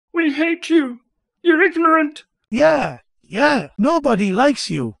We hate you. You're ignorant. Yeah, nobody likes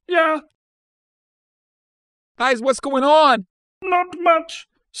you. Yeah, Guys, what's going on? not much.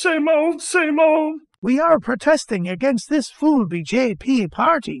 Same old, same old. We are protesting against this fool BJP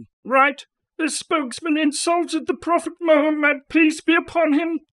party. Right. This spokesman insulted the Prophet Muhammad, peace be upon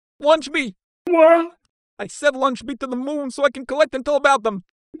him. Lunch me! What? I said lunch me to the moon so I can collect intel about them.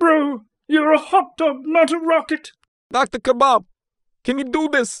 Bro, you're a hot dog, not a rocket. Dr. Kebab, can you do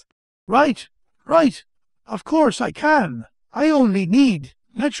this? Right. Of course I can. I only need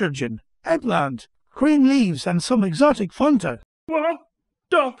nitrogen, eggplant, green leaves, and some exotic Fanta. What?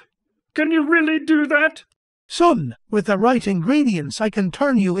 Doc, can you really do that? Son, with the right ingredients I can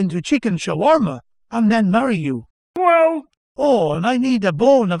turn you into chicken shawarma, and then marry you. Well, Oh, and I need a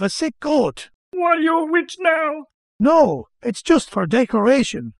bone of a sick goat. why you're a witch now? No, it's just for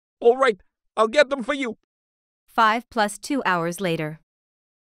decoration. All right, I'll get them for you. 5 + 2 hours later.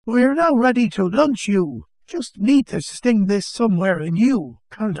 We're now ready to lunch you. Just need to sting this somewhere in you.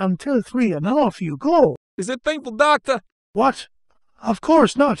 Count until 3 and off you go. Is it painful, Doctor? What? Of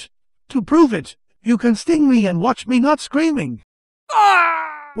course not. To prove it, you can sting me and watch me not screaming.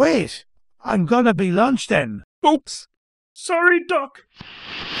 Ah! Wait, I'm gonna be lunch then. Oops. Sorry, Doc.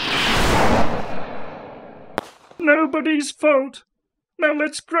 Nobody's fault. Now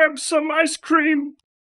let's grab some ice cream.